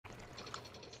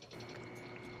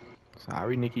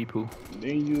Sorry, Nikki Pooh.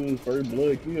 Then use first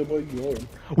blood kill, boy.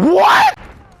 What?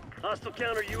 Hostile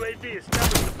counter UAV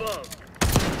established above.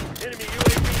 Enemy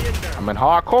UAV inbound. I'm in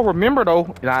hardcore, remember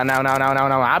though. No.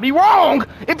 I'll be wrong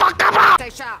if I come out.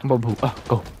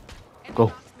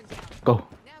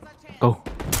 Go.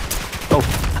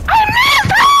 I missed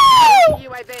you!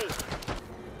 UAV.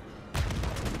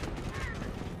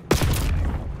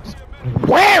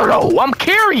 Where though? I'm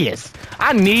curious.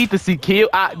 I need to see kill.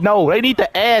 No, they need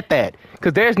to add that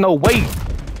because there's no way.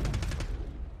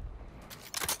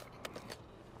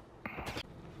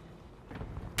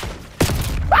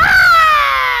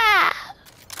 Ah!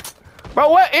 Bro,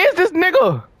 what is this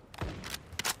nigga?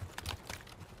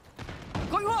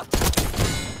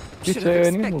 Get your ass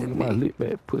in my lip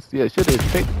bad pussy. Yeah, should have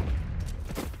expected.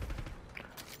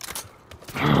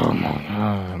 Oh my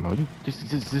god, bro.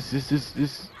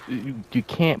 You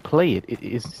can't play it.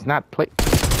 It's not play.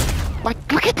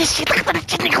 Like, look at this shit. Look at this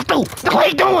shit nigga do. Look what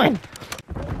he doing.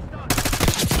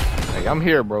 Hey, I'm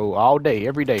here, bro. All day,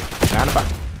 every day. 9 to 5.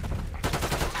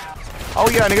 Oh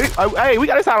yeah, nigga. Hey, we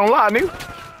got this out on lock, nigga.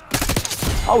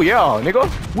 Oh yeah, nigga.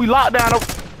 We locked down.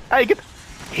 Hey, get the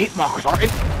hit markers,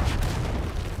 alright?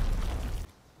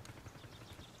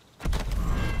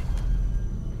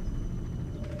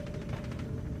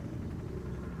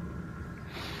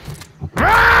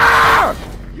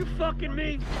 You fucking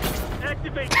me?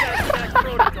 Activate that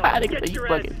protocol. Get your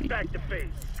ass back to base.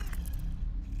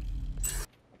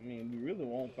 I mean, we really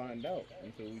won't find out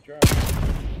until we try.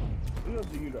 It's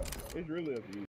up to you, though. It's really up to you.